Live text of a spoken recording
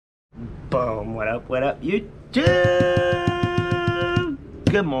Boom. What up, YouTube?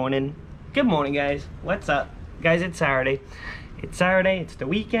 Good morning. Good morning, guys. What's up? Guys, it's Saturday. It's Saturday. It's the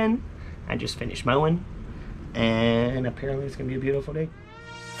weekend. I just finished mowing. And apparently it's going to be a beautiful day.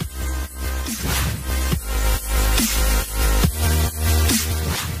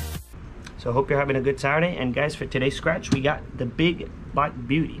 So I hope you're having a good Saturday. And guys, for today's scratch, we got the Big Black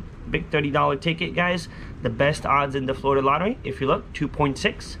Beauty. Big $30 ticket, guys. The best odds in the Florida lottery. If you look,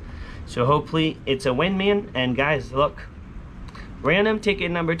 2.6. So hopefully it's a win, man. And guys, look. Random ticket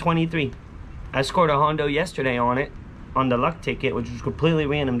number 23. I scored a Hondo yesterday on it. On the luck ticket, which was completely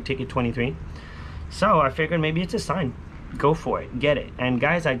random, ticket 23. So I figured maybe it's a sign. Go for it. Get it. And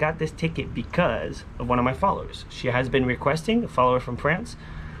guys, I got this ticket because of one of my followers. She has been requesting, a follower from France,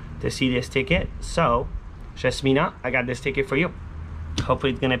 to see this ticket. So, Jasmina, I got this ticket for you.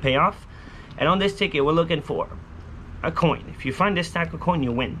 Hopefully it's going to pay off. And on this ticket, we're looking for a coin. If you find this stack of coin,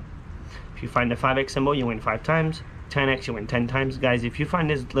 you win. If you find the 5x symbol, you win 5 times. 10x, you win 10 times. Guys, if you find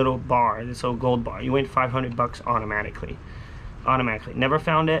this little bar, this little gold bar, you win 500 bucks automatically. Automatically. Never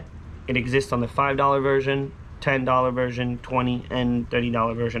found it. It exists on the $5 version, $10 version, $20 and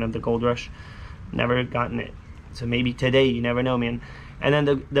 $30 version of the Goldrush. Never gotten it. So maybe today, you never know, man. And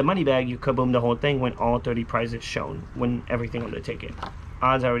then the money bag, you kaboom the whole thing, win all 30 prizes shown. Win everything on the ticket.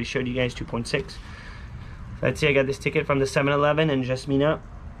 Odds I already showed you guys, 2.6. Let's see, I got this ticket from the 7-Eleven and Jasmina.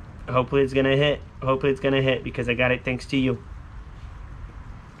 Hopefully it's gonna hit. Hopefully it's gonna hit because I got it thanks to you.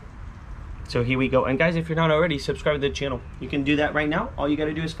 So here we go. And guys, if you're not already, subscribe to the channel. You can do that right now. All you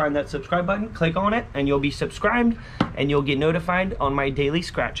gotta do is find that subscribe button, click on it, and you'll be subscribed and you'll get notified on my daily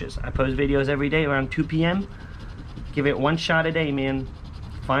scratches. I post videos every day around 2 p.m. Give it one shot a day, man.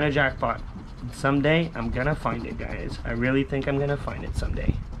 Find a jackpot. Someday I'm gonna find it, guys. I really think I'm gonna find it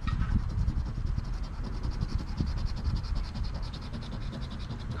someday.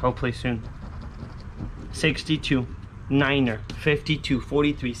 Hopefully soon. 62, 9er, 52,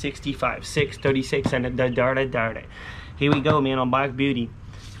 43, 65, 6, 36, and a darda. Here we go, man, on Black Beauty.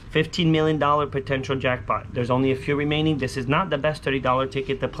 $15 million potential jackpot. There's only a few remaining. This is not the best $30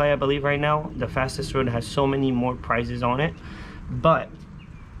 ticket to play, I believe, right now. The fastest road has so many more prizes on it. But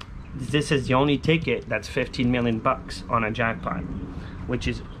this is the only ticket that's 15 million bucks on a jackpot, which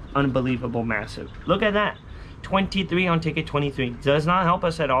is unbelievable massive. Look at that. 23 on ticket 23. Does not help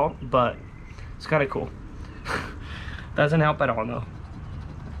us at all, but it's kind of cool. Doesn't help at all, no.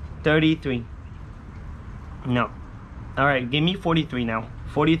 33. No. Alright, give me 43 now.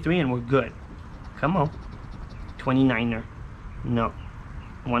 43 and we're good. Come on. 29er. No.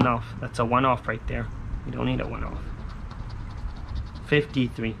 One off. That's a one off right there. You don't need a one off.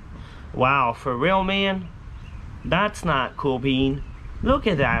 53. Wow, for real, man? That's not cool, Bean. Look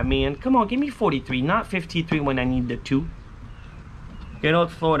at that, man. Come on, give me 43, not 53 when I need the 2. Good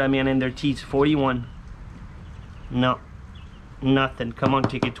old Florida, man, and their teeth. 41. No. Nothing. Come on,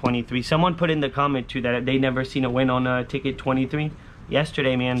 ticket 23. Someone put in the comment, too, that they never seen a win on ticket 23.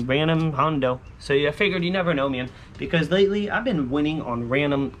 Yesterday, man. Random Hondo. So, yeah, I figured you never know, man. Because lately, I've been winning on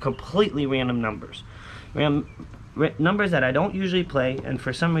random, completely random numbers. Numbers that I don't usually play, and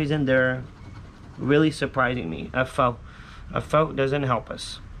for some reason, they're really surprising me. A foul doesn't help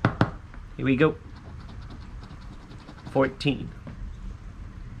us. Here we go. 14.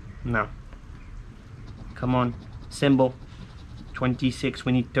 No. Come on. Symbol. 26.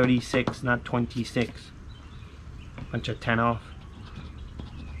 We need 36, not 26. Bunch of 10 off.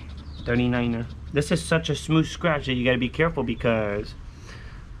 39er. This is such a smooth scratch that you gotta be careful because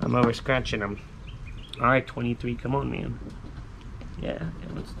I'm over scratching them. Alright, 23. Come on, man. Yeah.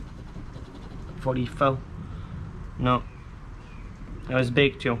 44. No. It was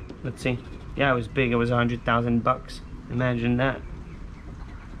big too. Let's see. Yeah, it was big. It was 100,000 bucks. Imagine that.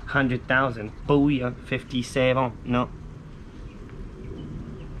 100,000. Booyah. 57. No.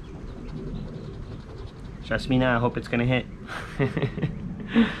 Trust me now. I hope it's gonna hit.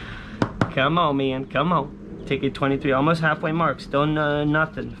 Come on, man. Come on. Ticket 23. Almost halfway mark. Still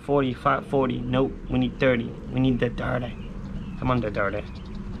nothing. 45. 40. Nope. We need 30. We need the darda. Come on, the darda.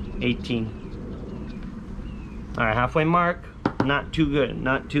 18. Alright, halfway mark. Not too good,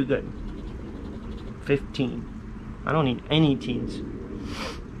 not too good. 15. I don't need any teens.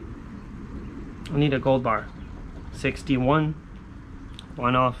 I need a gold bar. 61.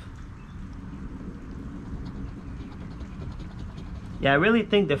 One off. Yeah, I really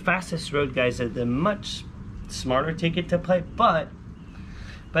think the fastest road, guys, is the much smarter ticket to play, but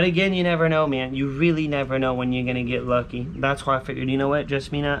again, you never know, man. You really never know when you're gonna get lucky. That's why I figured, you know what,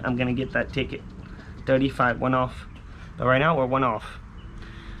 Jasmina, I'm gonna get that ticket. 35, one off. But right now we're one off.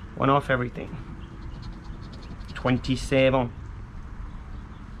 One off everything. 27.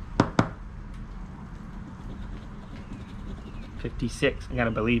 56. I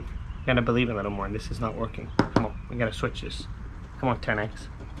gotta believe a little more. This is not working. Come on, we gotta switch this. Come on, 10x.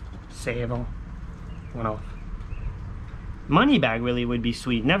 Save all. Went off. Money bag really would be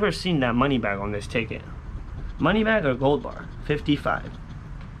sweet. Never seen that money bag on this ticket. Money bag or gold bar? 55.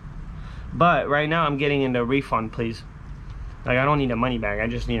 But right now I'm getting into refund, please. Like, I don't need a money bag. I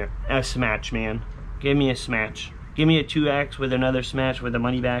just need a smash, man. Give me a smash. Give me a 2x with another smash with a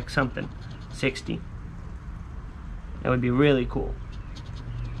money bag, something. 60. That would be really cool.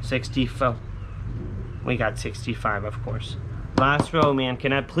 64. We got 65, of course. Last row, man.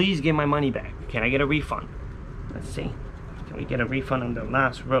 Can I please get my money back? Can I get a refund? Let's see. Can we get a refund on the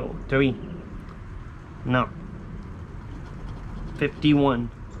last row? 3. No. 51.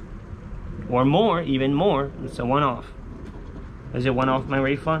 Or more, even more. It's a one off. Is it one off my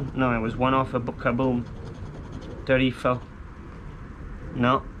refund? No, it was one off of Kaboom. 34.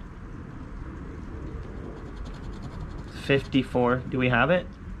 No. 54. Do we have it?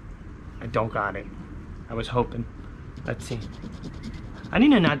 I don't got it. I was hoping. Let's see. I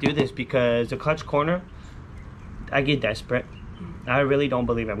need to not do this because the clutch corner, I get desperate. I really don't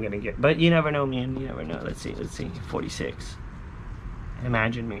believe I'm gonna get, but you never know, man. You never know. Let's see. 46.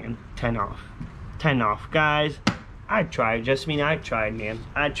 Imagine, man. 10 off. 10 off, guys. I tried. I tried, man.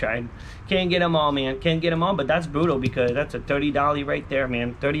 I tried. Can't get them all, man. Can't get them all, but that's brutal because that's a $30 right there,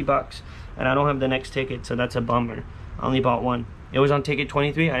 man. 30 bucks, and I don't have the next ticket, so that's a bummer. I only bought one. It was on ticket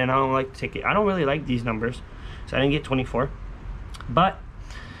 23, and I don't like the ticket. I don't really like these numbers, so I didn't get 24. But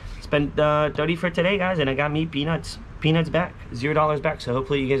spent 30 for today, guys, and I got meat peanuts back, $0 back. So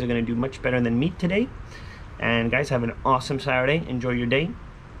hopefully you guys are gonna do much better than me today. And guys, have an awesome Saturday. Enjoy your day.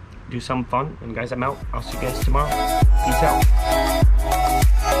 Do something fun. And guys, I'm out. I'll see you guys tomorrow. Peace out.